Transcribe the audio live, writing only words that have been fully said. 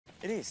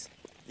It is.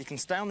 You can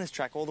stay on this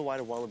track all the way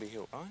to Wallaby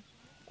Hill, right?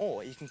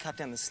 Or you can cut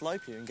down the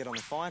slope here and get on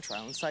the fire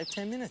trail and save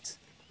 10 minutes.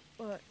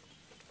 What?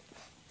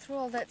 Through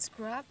all that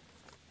scrub?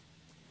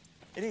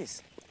 It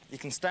is. You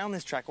can stay on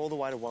this track all the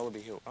way to Wallaby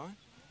Hill, right?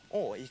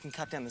 Or you can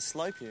cut down the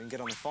slope here and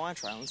get on the fire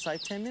trail and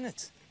save 10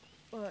 minutes.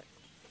 What?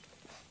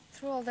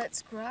 Through all that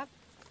scrub?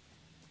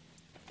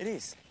 It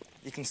is.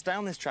 You can stay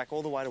on this track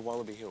all the way to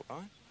Wallaby Hill,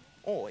 right?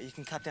 Or you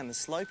can cut down the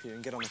slope here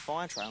and get on the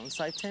fire trail and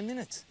save 10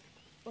 minutes.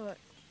 What?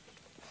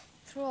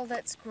 Through all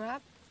that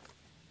scrub?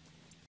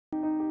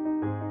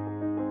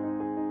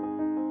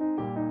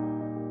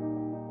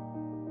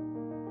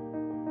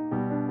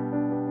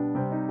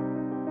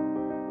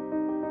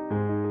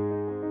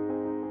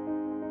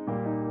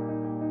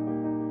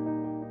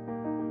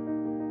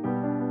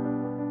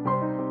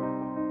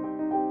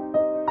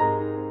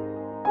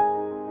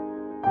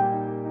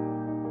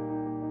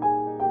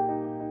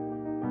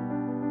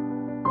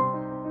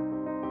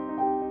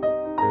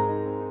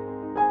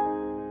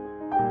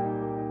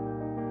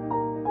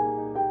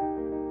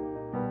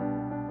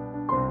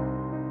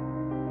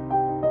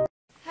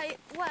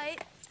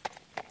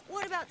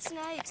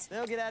 Snakes.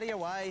 They'll get out of your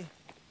way.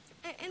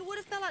 And what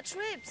if they're like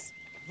trips?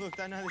 Look,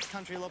 they know this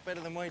country a lot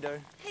better than we do.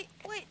 Hey,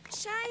 wait,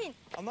 Shane!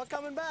 I'm not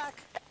coming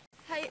back.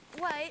 Hey,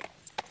 wait.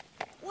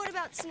 What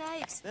about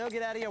snakes? They'll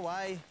get out of your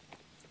way.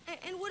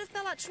 And what if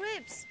they're like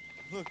trips?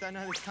 Look, they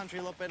know this country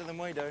a lot better than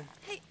we do.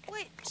 Hey,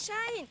 wait,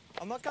 Shane!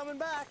 I'm not coming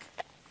back.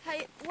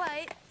 Hey,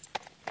 wait.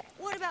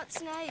 What about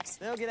snakes?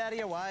 They'll get out of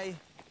your way.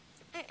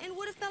 And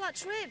what if they're like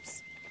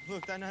trips?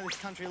 Look, they know this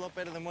country a lot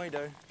better than we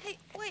do. Hey,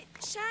 wait,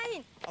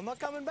 Shane! I'm not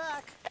coming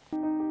back.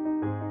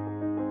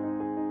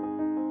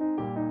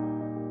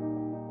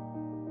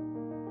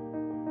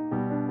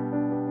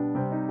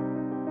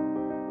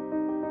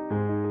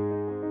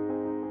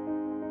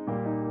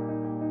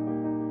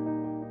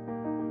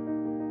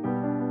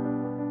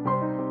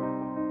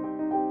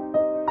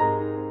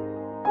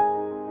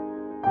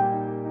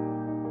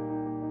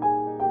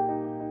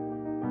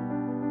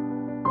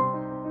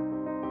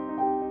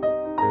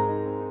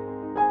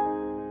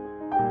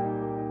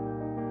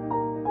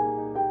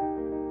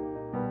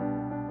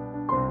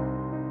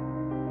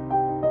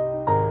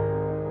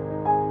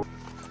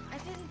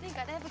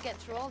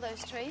 Through all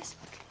those trees.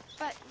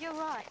 But you're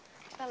right,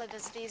 Bella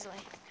does it easily.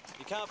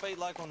 You can't beat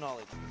local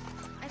knowledge.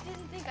 I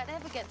didn't think I'd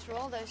ever get through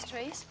all those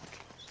trees.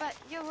 But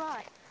you're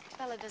right,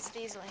 Bella does it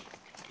easily.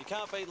 You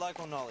can't beat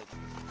local knowledge.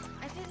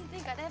 I didn't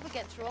think I'd ever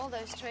get through all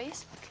those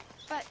trees.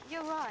 But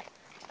you're right,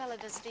 Bella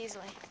does it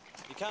easily.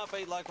 You can't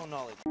beat local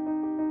knowledge.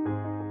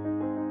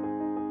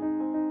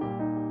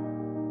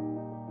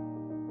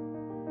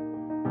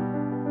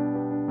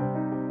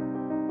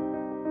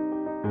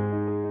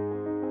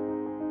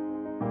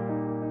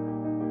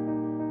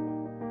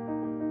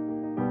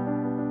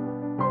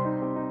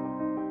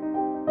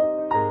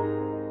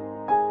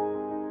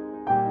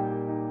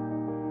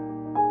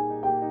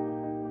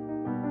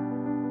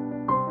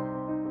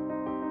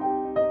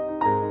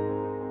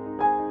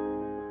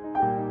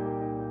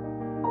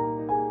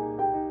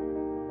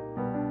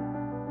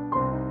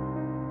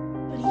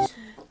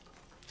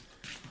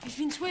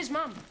 Where's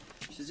Mum?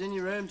 She's in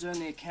your room doing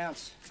the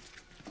accounts.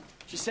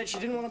 She said she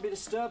didn't want to be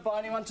disturbed by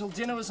anyone till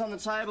dinner was on the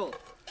table.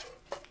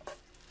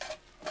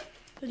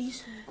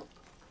 Please,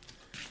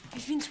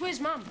 Vince,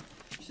 where's Mum?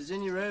 She's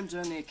in your room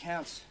doing the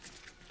accounts.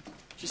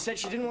 She said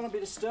she didn't want to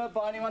be disturbed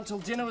by anyone till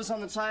dinner was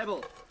on the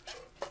table.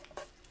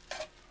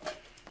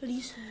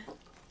 Please,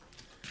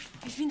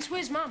 Vince,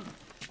 where's Mum?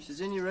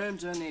 She's in your room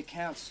doing the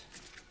accounts.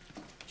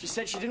 She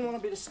said she didn't want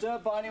to be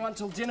disturbed by anyone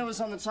till dinner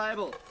was on the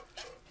table.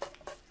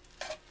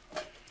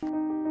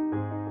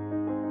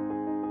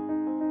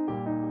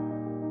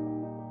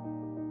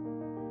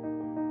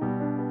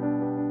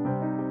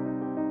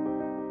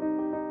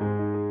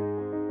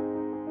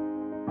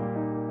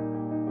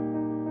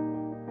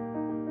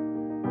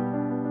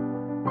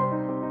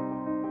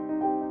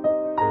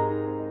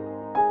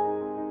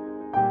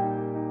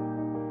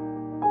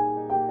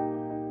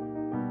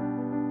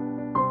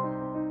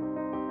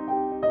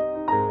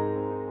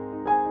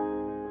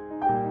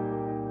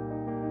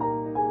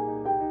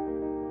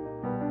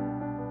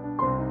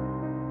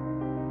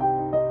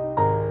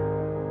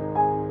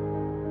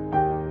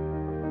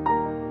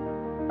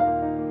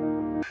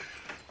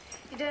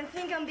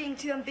 I'm being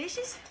too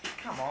ambitious?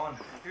 Come on,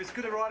 you're as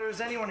good a rider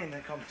as anyone in the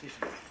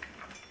competition.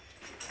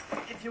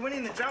 If you're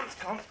winning the jumps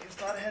comp, you'll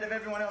start ahead of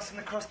everyone else in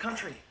the cross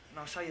country. And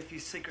I'll show you a few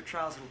secret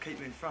trails that will keep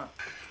you in front.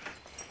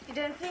 You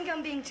don't think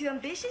I'm being too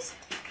ambitious?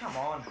 Come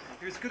on,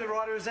 you're as good a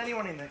rider as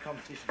anyone in the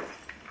competition.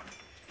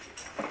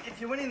 If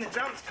you're winning the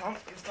jumps comp,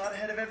 you'll start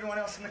ahead of everyone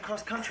else in the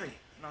cross country.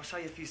 And I'll show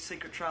you a few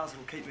secret trails that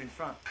will keep you in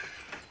front.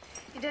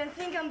 You don't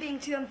think I'm being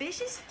too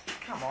ambitious?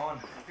 Come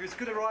on, you're as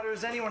good a rider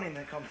as anyone in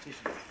the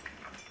competition.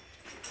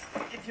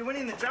 If you're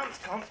winning the jumps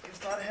comp, you'll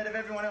start ahead of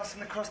everyone else in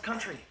the cross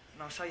country.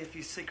 And I'll show you a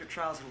few secret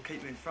trails that will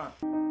keep you in front.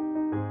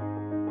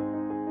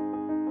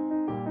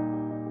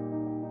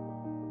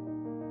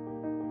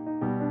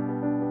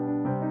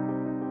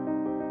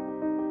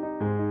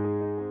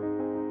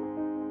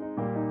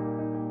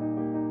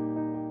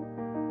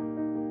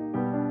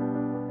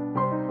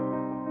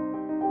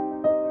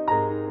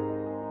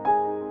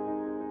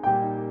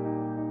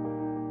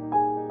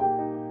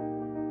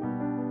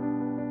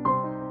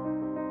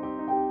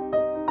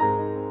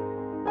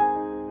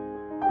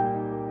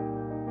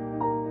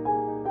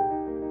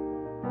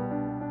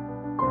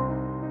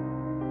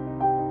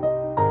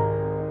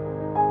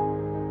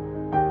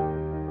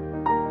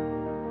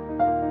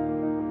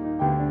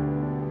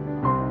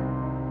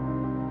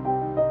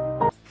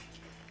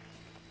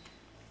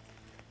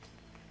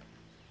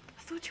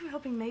 thought you were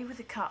helping me with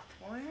the cup.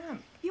 I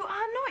am. You are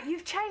not.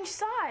 You've changed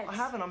sides. I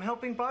haven't. I'm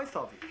helping both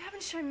of you. You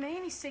haven't shown me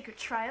any secret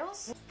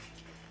trails.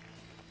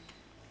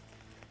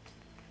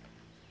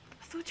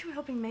 I thought you were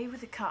helping me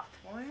with the cup.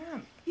 I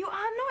am. You are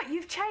not.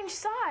 You've changed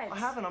sides. I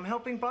haven't. I'm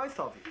helping both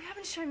of you. You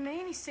haven't shown me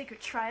any secret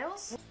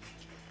trails.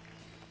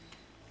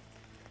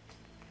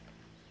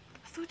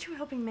 I thought you were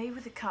helping me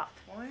with the cup.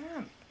 I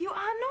am. You are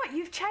not.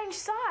 You've changed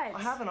sides.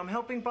 I haven't. I'm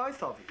helping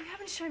both of you. You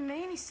haven't shown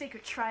me any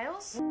secret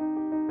trails.